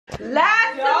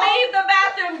Last to leave the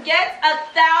bathroom gets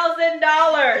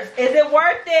 $1,000. Is it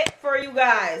worth it for you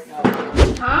guys?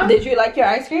 Huh? Did you like your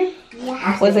ice cream?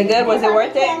 Yeah. Was it good? Was it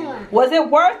worth it? Was it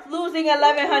worth losing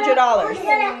 $1,100?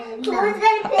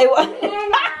 It was.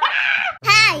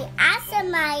 Hi, I'm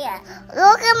Samaya.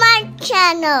 Look at my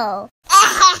channel.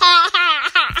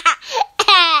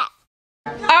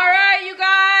 Alright, you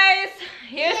guys.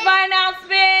 Here's my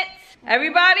announcement.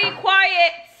 Everybody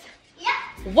quiet. Yep.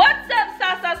 What's up,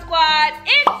 Sasa Squad?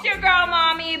 It's your girl,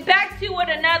 Mommy. Back to you with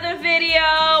another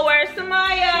video. Where's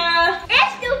Samaya?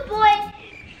 It's your boy.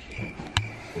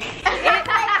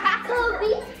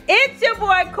 Kobe. It's your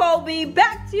boy, Kobe.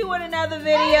 Back to you with another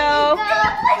video.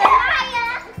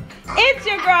 It's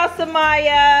your girl,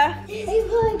 Samaya. It's your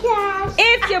boy, Cash.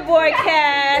 It's your boy,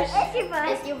 Cash. It's your boy.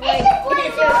 It's your boy. It's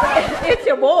your boy. It's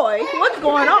your boy. What's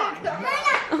going on?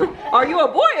 Are you a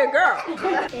boy or girl?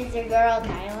 It's your girl,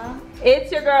 Kyla.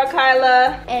 It's your girl,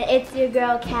 Kyla. And it's your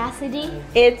girl, Cassidy.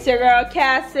 It's your girl,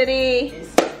 Cassidy.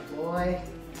 It's your boy,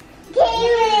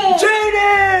 Jaden.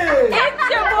 Jaden! It's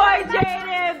your boy,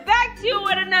 Jaden. Back to you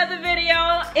with another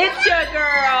video. It's your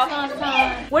girl.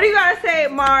 What do you gotta say,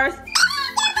 Mars?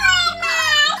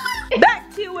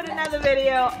 Back to you with another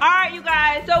video. Alright, you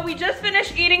guys, so we just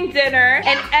finished eating dinner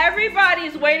and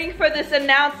everybody's waiting for this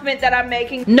announcement that I'm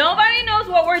making. Nobody knows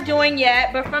what we're doing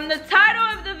yet, but from the title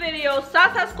of the video,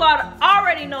 Sasa Squad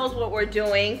already knows what we're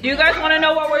doing. Do you guys want to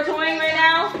know what we're doing right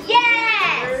now?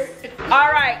 Yes!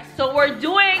 Alright, so we're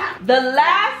doing the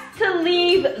last to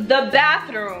leave the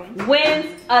bathroom wins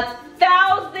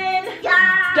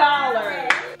 $1,000.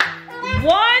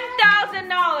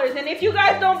 $1,000, and if you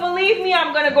guys don't believe me,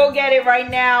 I'm gonna go get it right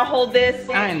now. Hold this.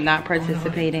 I am not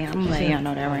participating. I'm letting y'all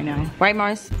know that right now. Right,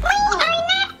 Mars? I'm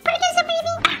not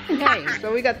participating. Okay,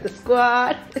 so we got the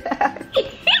squad.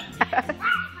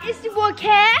 It's your boy,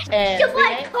 Cash. And your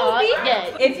boy, Kobe.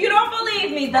 If you don't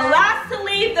believe me, the last to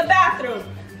leave the bathroom,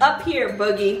 up here,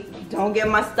 Boogie. Don't get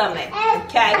my stomach,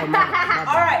 okay?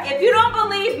 All right, if you don't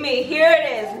believe me, here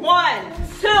it is. 1,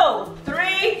 2,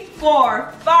 3,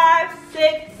 4, 5,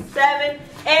 6, 7,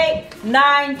 8,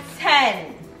 9,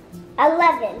 10.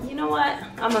 11. You know what?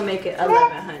 I'm gonna make it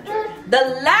 1,100. The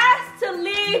last to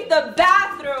leave the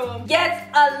bathroom gets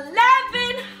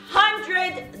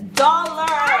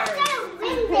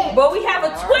 $1,100. But we have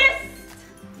a twist.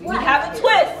 We have a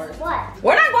twist. What?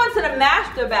 We're not going to the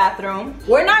master bathroom.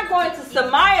 We're not going to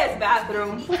Samaya's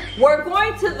bathroom. We're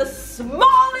going to the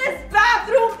smallest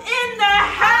bathroom in the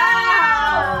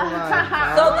house.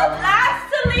 Oh So the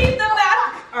last to leave the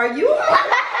bathroom. Are you?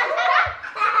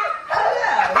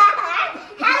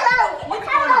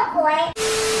 Hello, boy.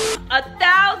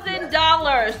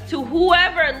 $1,000 to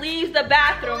whoever leaves the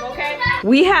bathroom, okay?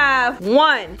 We have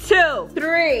 1, 2,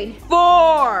 3,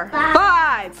 4,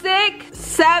 5, 6,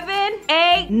 7,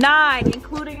 8, 9,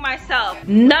 including myself.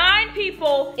 9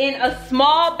 people in a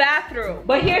small bathroom.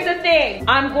 But here's the thing.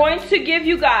 I'm going to give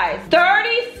you guys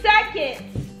 30 seconds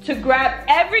to grab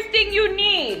everything you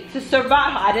need to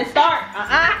survive. I didn't start.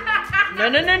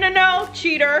 No,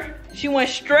 cheater. She went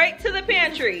straight to the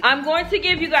pantry. I'm going to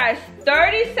give you guys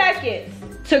 30 seconds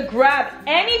to grab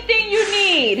anything you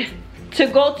need to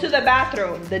go to the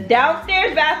bathroom. The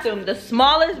downstairs bathroom, the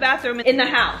smallest bathroom in the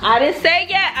house. I didn't say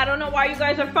yet. I don't know why you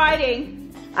guys are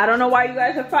fighting. I don't know why you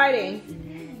guys are fighting.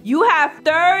 You have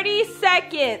 30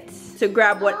 seconds to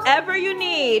grab whatever you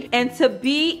need and to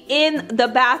be in the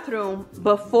bathroom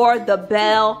before the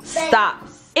bell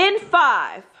stops. In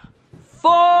 5,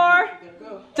 4,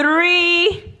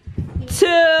 3,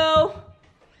 2,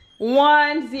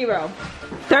 1, 0.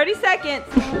 30 seconds.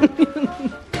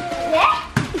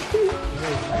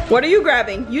 What are you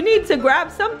grabbing? You need to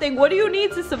grab something. What do you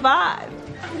need to survive?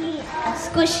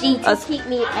 Squishy to keep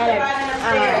me at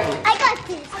I got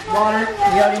this. Water.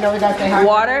 You already know we got that.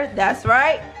 Water, that's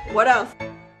right. What else?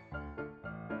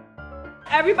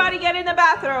 Everybody get in the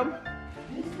bathroom.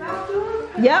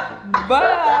 Yep.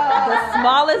 The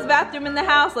smallest bathroom in the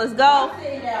house. Let's go.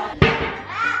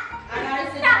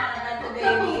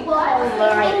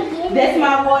 This is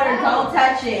my water. Don't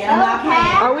touch it. I'm not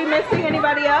paying. Are we missing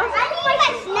anybody else? I need my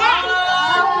snack. I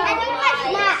need my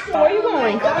snack. Where are you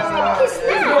going?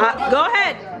 Go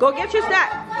ahead. Go get your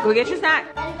snack. Go get your snack.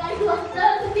 Yeah,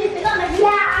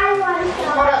 I want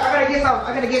some.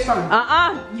 I gotta get some.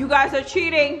 You guys are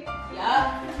cheating. I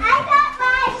got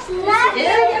my snack. You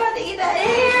have to eat that.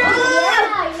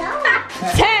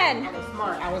 Yeah, 10.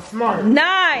 I was smart.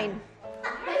 9,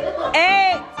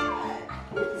 8,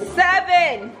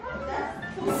 7,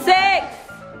 6,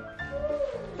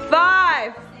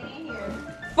 5,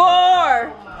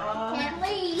 4,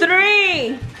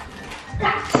 3,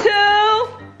 2,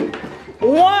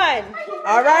 1.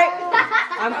 All right.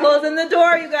 I'm closing the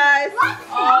door, you guys.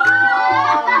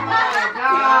 Oh my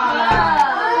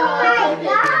god.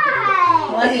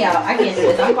 Let me out. I can't do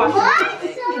this. I'm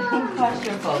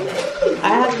claustrophobic. I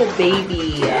have the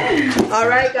baby. All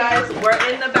right, guys. We're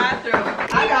in the bathroom.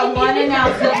 I got one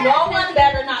announcement. No one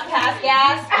better not pass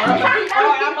gas or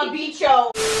I'm a beat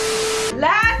you.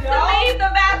 Last to leave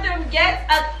the bathroom gets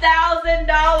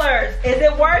 $1,000. Is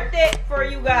it worth it for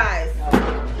you guys?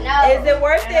 No. Is it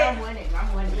worth it? I'm winning.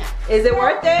 Is it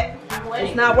worth it?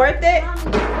 It's not worth it?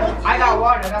 I got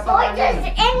water. That's all I Just need.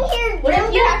 in here. What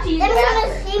if you have to use the They're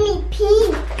gonna see me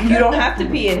pee. You don't have to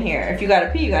pee in here. If you gotta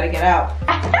pee, you gotta get out.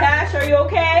 Cash, are you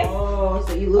okay? Oh,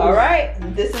 so you lose. All right,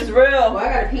 this is real. I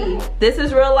gotta pee. This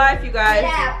is real life, you guys.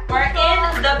 Yeah. We're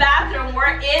in the bathroom.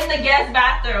 We're in the guest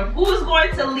bathroom. Who's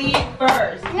going to leave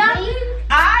first?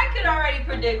 I could already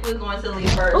predict who's going to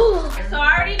leave first. So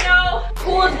I already know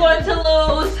who is going to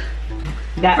lose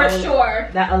for sure.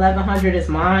 That 1,100 is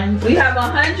mine. We have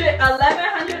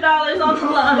 $1,100 on the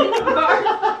line.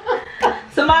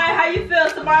 Samaya, how you feel?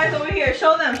 Samaya's over here.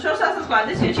 Show them. Show Sasa Squad.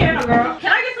 This is your channel, girl.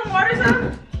 Can I get some water,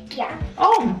 son? Yeah.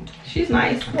 Oh, she's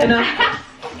nice. Don't break it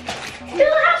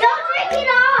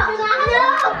off.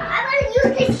 No, I'm gonna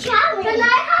use this challenge. Can I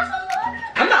have some water?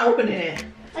 I'm not opening it.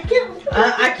 I can't.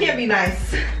 I can't be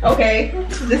nice. Okay,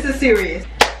 this is serious.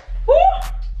 Woo!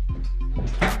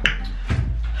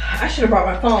 I should have brought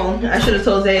my phone. I should have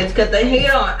told Zay to cut the heat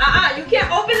on. You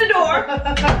can't open the door.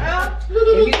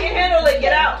 If you can't handle it,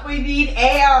 get out. We need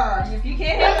air. If you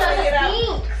can't handle it, get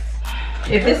out.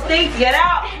 If it stinks, get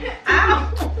out. Ow.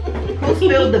 Who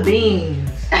spilled the beans?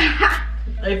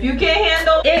 If you can't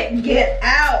handle it, get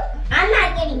out. I'm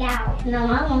not getting out. No,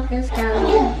 I want this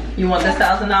 $1,000. You want this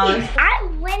 $1,000?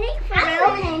 I'm winning for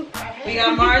real. We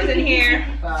got Mars in here.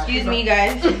 Excuse me,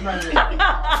 guys.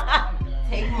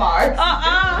 Take Mars.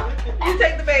 You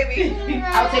take the baby.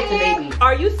 I'll take the baby.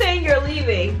 Are you saying you're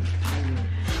leaving?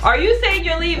 Are you saying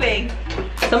you're leaving?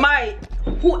 Somebody,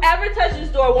 whoever touches this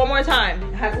door one more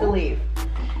time has to leave.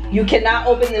 You cannot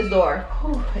open this door.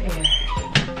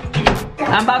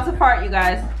 I'm about to fart, you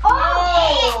guys.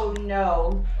 Oh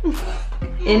no.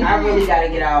 I really gotta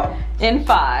get out. In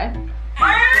 5, 4,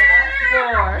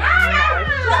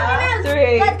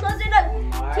 3, Let's close it up.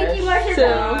 Tiki Marsha's 2. I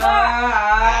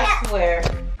swear.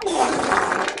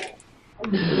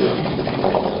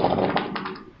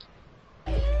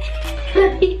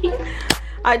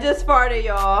 I just farted,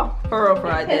 y'all. For real,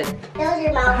 I did. That was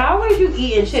your mouth. How are you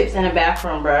eating chips in a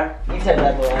bathroom, bruh? You said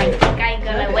that right. I'm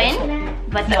gonna win,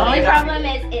 but the only problem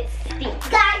is it stinks.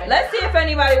 Let's see if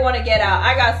anybody want to get out.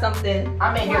 I got something.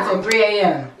 I'm in here till 3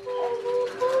 a.m.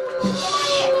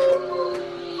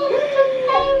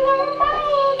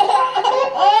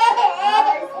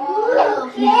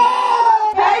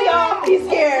 Hey, y'all. He's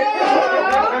scared.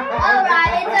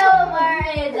 Alright, it's over.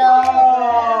 It's over.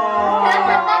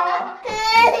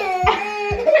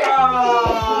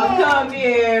 Oh, come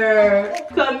here.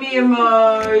 Come here,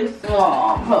 Mars.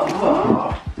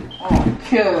 Oh,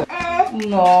 cute.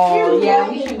 No, yeah,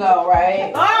 we should go,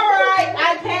 right? Alright,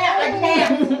 I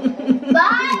can't.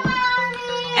 Bye,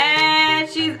 Mommy. And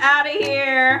she's out of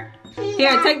here.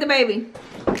 Here, take the baby.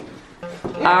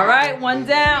 Alright, 1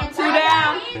 down, 2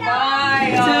 down.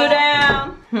 Bye. 2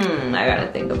 down. I gotta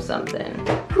think of something.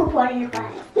 Poop on your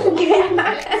butt.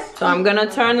 So I'm gonna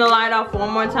turn the light off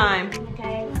one more time.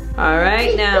 Okay.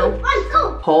 Alright, now. Let's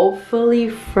go. Hopefully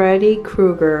Freddy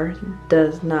Krueger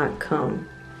does not come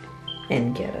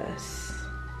and get us.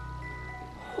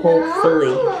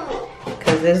 Hopefully.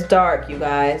 Because it's dark, you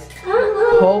guys.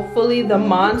 Hopefully the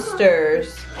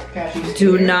monsters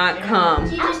do not come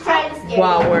She just tried to scare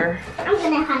while me. we're... I'm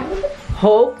gonna hide.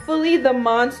 Hopefully the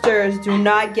monsters do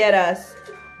not get us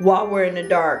while we're in the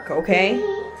dark, okay?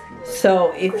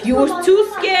 So if you're too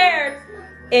scared,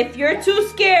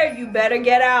 you better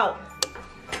get out.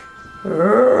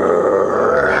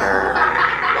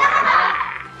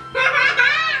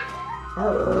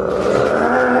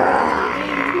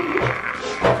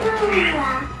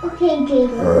 Okay,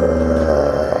 Jaden.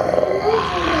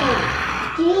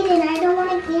 Jaden, I don't want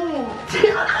to get it.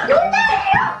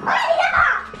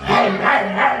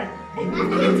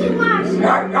 That's too much.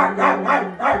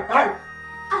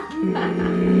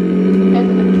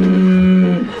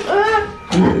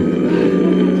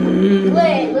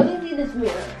 Wait, let me see this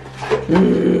mirror.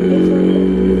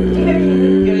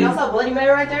 Y'all saw Bloody Mary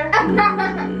right there?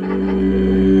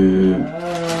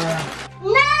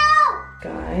 No!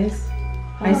 Guys,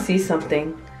 I see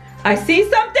something. I see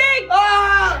something!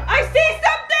 Oh, I see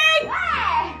something!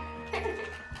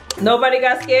 Nobody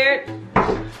got scared?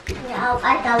 No,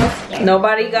 I thought I was scared.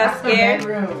 Nobody got scared? I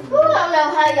don't know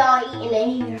how y'all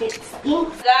eating and you get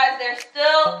stinks. Guys, they're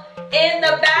still in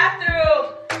the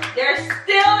bathroom. They're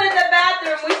still in the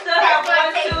bathroom. We still have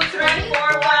 1, 2, 3,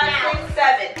 4, 5, 6,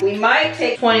 7. We might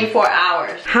take 24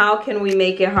 hours. How can we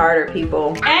make it harder,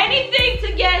 people? Anything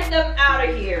to get them out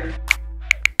of here.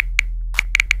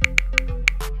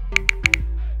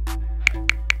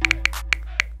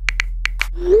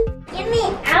 Get me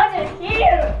out of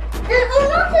here.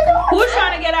 Unlock the door. Who's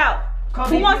trying to get out? Kobe,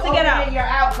 Who wants to get out? You're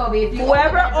out, Kobe. If you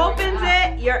Whoever open opens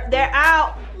it, they're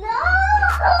out. No.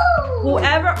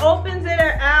 Whoever opens it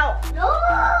are out. No.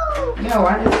 Yo,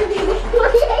 why did you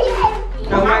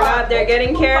Oh my God, they're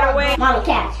getting carried away. Mama,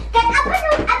 catch. I put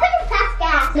it past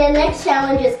gas. The next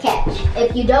challenge is catch.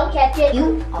 If you don't catch it,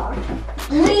 you are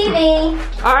leaving.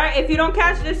 All right, if you don't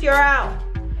catch this, you're out.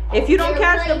 If you don't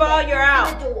catch the ball, you're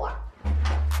out.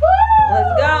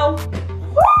 Let's go.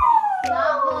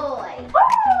 No, boy.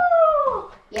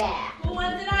 Yeah. Who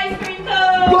wants an ice cream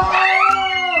cone?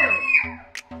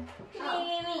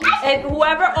 If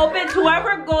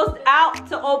whoever goes out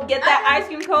to get that ice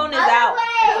cream cone is out.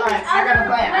 Alright, I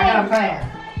got a plan.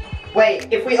 Wait,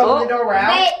 if we open the door, we're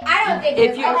out? Wait, I don't think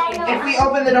If we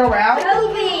open the door, we're out?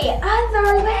 Kobe,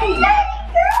 other way.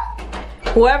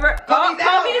 Whoever. Kobe's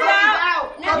out. Kobe's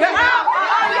out. You're out.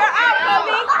 You're out,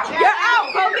 Kobe. You're out,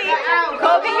 Kobe.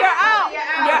 Kobe, you're out.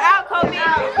 You're out, Kobe.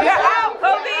 You're out,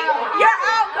 Kobe. You're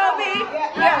out, Kobe.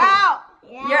 You're out.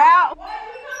 You're out.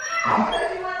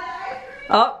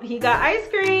 Oh, he got ice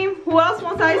cream. Who else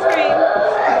wants ice cream?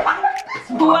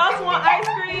 Who else wants ice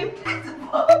cream?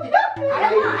 Kobe's.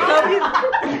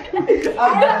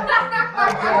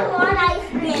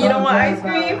 You don't want ice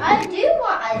cream? I do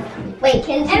want ice cream. Wait,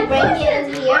 can you bring it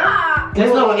in here?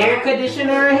 There's no air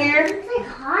conditioner in here? It's like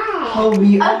hot.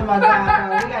 Kobe, oh my God,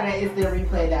 bro. We gotta instant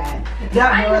replay that.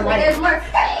 There's more.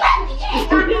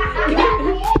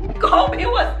 Kobe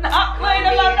was not playing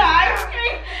about the ice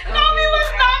cream. Kobe was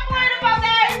not playing about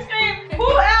the ice cream. Who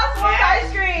else wants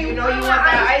ice cream? You know you want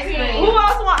that ice cream. Who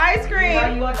else want ice cream? You know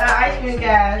you want that ice cream,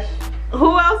 Cash.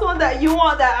 Who else want that? You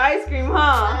want that ice cream, huh?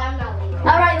 I'm not leaving.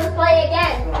 All right, let's play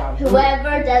again.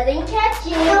 Whoever doesn't catch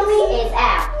it is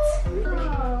out.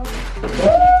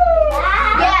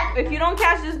 Yeah. If you don't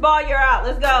catch this ball, you're out.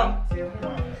 Let's go.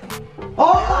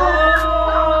 Oh!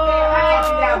 Okay, I got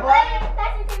you down, boy.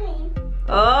 Pass it to me.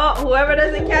 Oh, whoever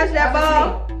doesn't catch that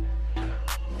ball.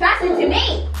 Pass it to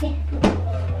me.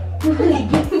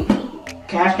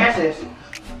 Cash, catch this.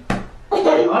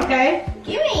 Okay.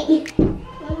 Give me.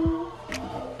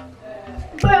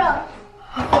 Bro.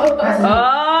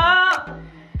 Oh.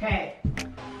 Okay.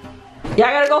 Y'all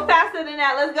gotta go faster than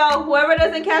that. Let's go. Whoever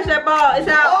doesn't catch that ball is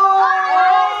out. Oh!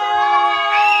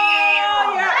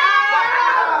 You're out.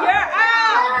 You're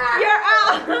out. You're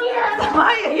out.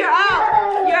 Samaya, you're out.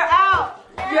 You're out.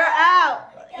 You're out.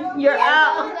 You're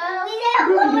out.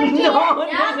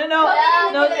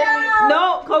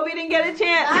 No, Kobe didn't get a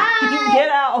chance. Get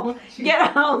out. Get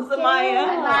out,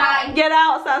 Samaya. Get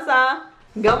out, Sasa.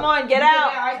 Come on, get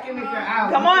out.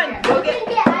 Come on, go get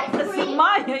ice cream.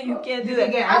 Samaya, you can't do that.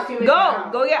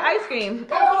 Go get ice cream.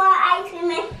 I don't want ice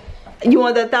cream. You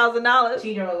want that $1,000?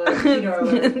 Cheater alert.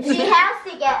 She has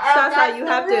to get out. Sasa, you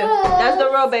have to. That's the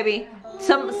rule, baby.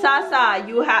 Sasa,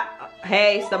 you have.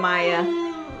 Hey, Samaya.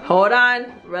 Hold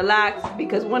on, relax,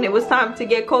 because when it was time to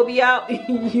get Kobe out,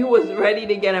 you was ready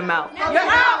to get him out. You're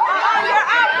out! You're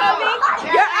out, Kobe!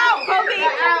 You're out, Kobe!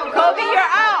 Kobe,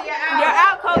 you're out! You're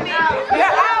out, Kobe!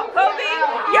 You're out, Kobe!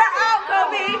 You're out,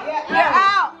 Kobe! You're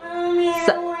out!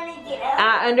 So,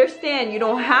 I understand you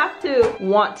don't have to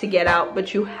want to get out,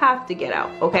 but you have to get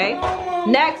out, okay?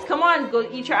 Next, come on, go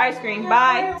eat your ice cream.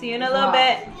 Bye. See you in a little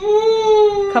bit.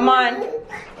 Come on.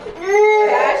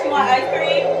 Cash, you want ice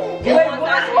cream? Who wants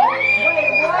ice cream?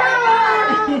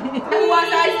 Who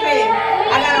wants ice cream?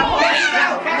 I gotta hold it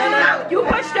out. No. You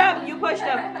pushed up. You pushed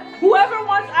up. Whoever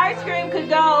wants ice cream could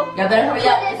go. Y'all better hurry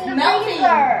up. It's melting.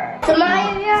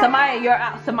 Samaya, you're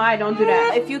out. Samaya, don't do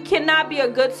that. If you cannot be a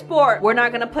good sport, we're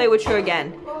not gonna play with you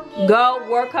again. Go.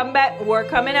 We're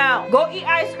coming out. Go eat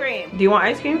ice cream. Do you want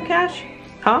ice cream, Cash?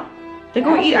 Huh? Then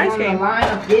go eat ice cream. Line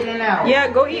of getting out. Yeah,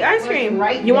 go eat ice cream.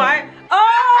 Right you want? Oh,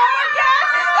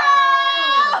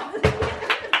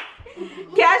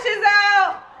 Cash is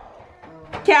out!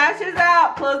 Cash is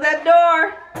out. Close that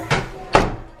door.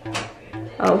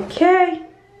 Okay.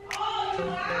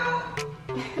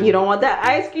 You don't want that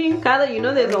ice cream? Kyla, you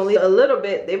know there's only a little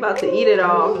bit. They about to eat it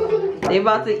all. They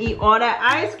about to eat all that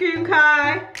ice cream,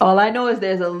 Kai. All I know is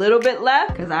there's a little bit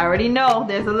left, because I already know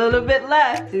there's a little bit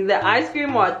left. It's either ice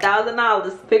cream or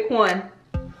 $1,000. Pick one.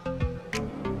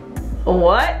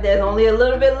 What? There's only a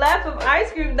little bit left of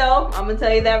ice cream though. I'm gonna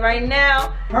tell you that right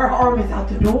now. Her arm is out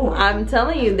the door. I'm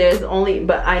telling you, there's only,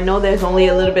 but I know there's only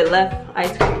a little bit left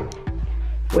ice cream,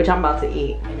 which I'm about to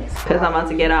eat. Cause I'm about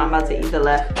to get out, I'm about to eat the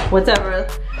left. Whatever.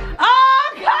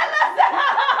 Oh, Kyla's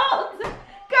out!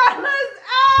 Kyla's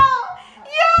out!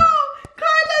 Yo,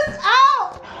 Kyla's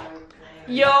out!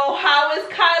 Yo, how is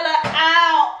Kyla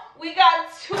out? We got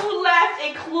 2 left,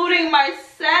 including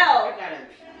myself.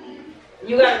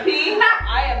 You gotta pee?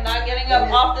 I am not getting up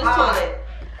off this toilet.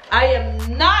 I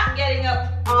am not getting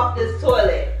up off this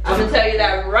toilet. I'm gonna tell you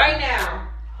that right now.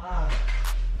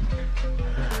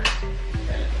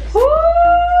 Woo!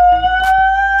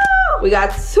 We got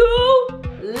 2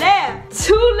 left.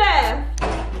 2 left.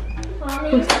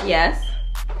 Mommy, Yes.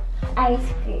 ice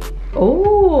cream.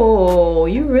 Oh,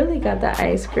 you really got the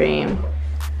ice cream.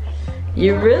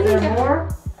 You really got more?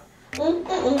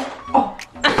 Oh.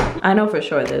 I know for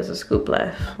sure there's a scoop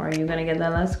left. Are you gonna get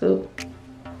that last scoop?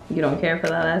 You don't care for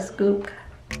that last scoop?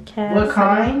 Cass? What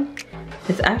kind?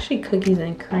 It's actually cookies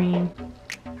and cream.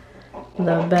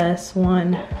 The best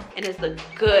one. And it's the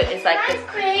good, it's like Ice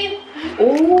cream.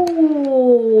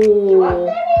 Ooh.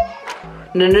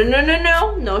 No.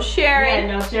 No sharing.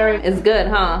 Yeah, no sharing. It's good,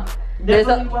 huh? There's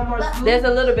There's a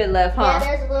little bit left, Yeah, huh?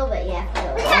 there's a little bit, yeah.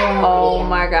 Oh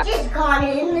my god. Just gone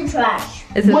in the trash.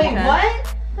 It's in the Wait, trash.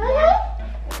 what?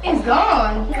 It's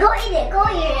gone. Go eat it, go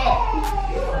eat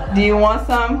it. Do you want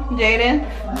some, Jaden?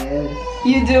 Yes.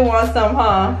 You do want some,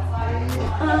 huh?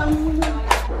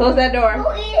 Close that door.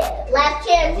 Go eat it. Last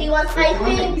chance, you want ice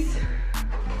cream?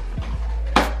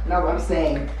 No, I'm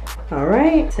saying. All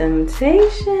right,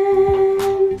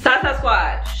 temptation. Sasa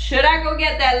squad, should I go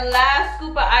get that last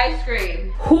scoop of ice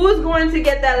cream? Who's going to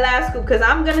get that last scoop? Because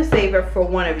I'm gonna save it for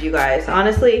one of you guys.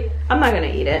 Honestly, I'm not gonna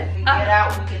eat it. If we get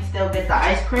out, we can still get the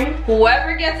ice cream.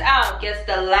 Whoever gets out gets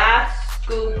the last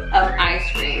scoop of ice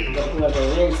cream. But whoever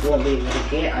wins won't be able to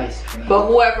get ice cream. But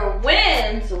whoever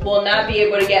wins will not be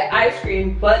able to get ice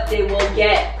cream, but they will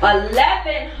get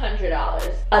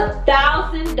 $1,100,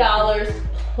 $1,000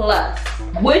 plus.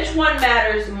 Which one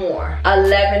matters more?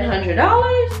 $1,100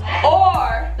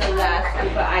 or the last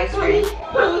scoop of ice cream?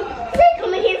 Say,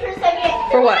 come in here for a second.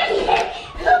 For what?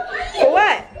 For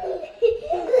what?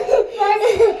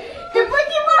 The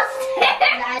Cookie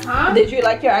Monster. Huh? Did you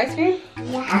like your ice cream?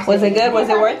 Yeah. Was it good? Was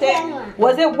it worth it?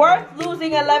 Was it worth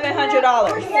losing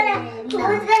 $1,100?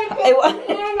 It was.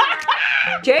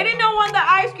 Jaden don't want the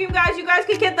ice cream, guys. You guys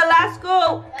can get the last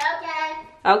scoop. Okay.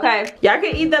 Okay, y'all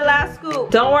can eat the last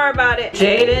scoop. Don't worry about it.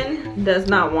 Jaden does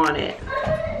not want it.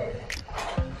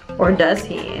 Or does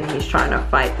he? And he's trying to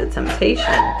fight the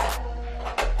temptation.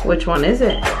 Which one is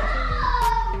it?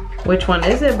 Which one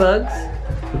is it, Bugs?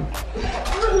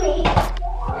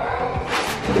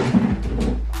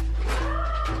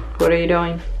 What are you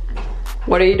doing?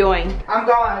 What are you doing? I'm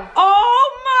going.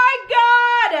 Oh my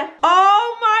God!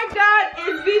 Oh my God!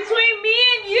 It's between me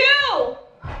and you!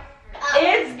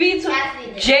 It's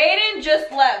between. Jaden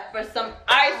just left for some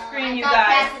ice cream, you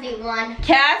guys. Cassidy won.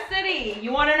 Cassidy,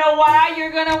 you want to know why you're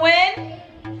gonna win?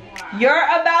 You're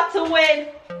about to win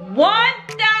 $1,000.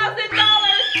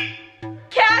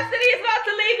 Cassidy is about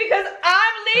to leave because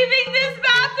I'm leaving this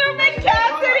bathroom, and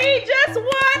Cassidy just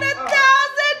won $1,000,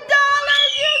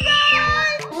 you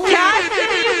guys.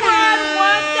 Cassidy won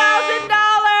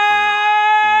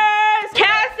 $1,000.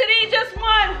 Cassidy just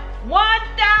won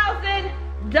 $1,000.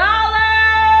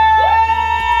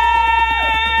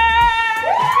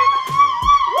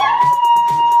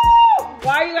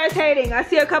 Why are you guys hating? I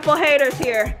see a couple haters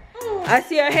here. I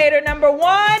see a hater number 1.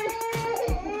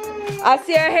 I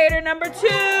see a hater number 2.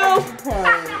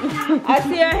 I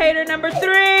see a hater number 3.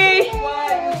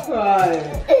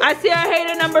 I see a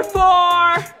hater number 4.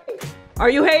 Are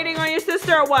you hating on your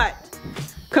sister or what?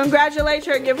 Congratulate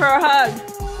her, give her a hug.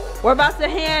 We're about to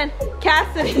hand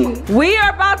Cassidy. We are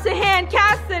about to hand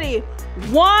Cassidy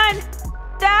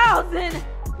 $1,000.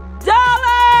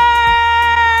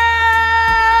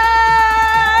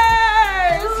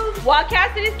 While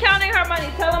Cassidy's counting her money,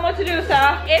 tell them what to do,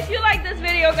 Sa. If you like this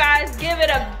video, guys, give it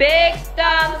a big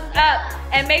thumbs up.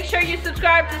 And make sure you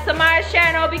subscribe to Samaya's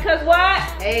channel because what?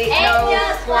 Ain't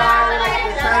no squad like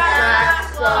the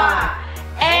Sasa squad.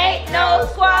 Ain't no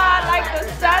squad like the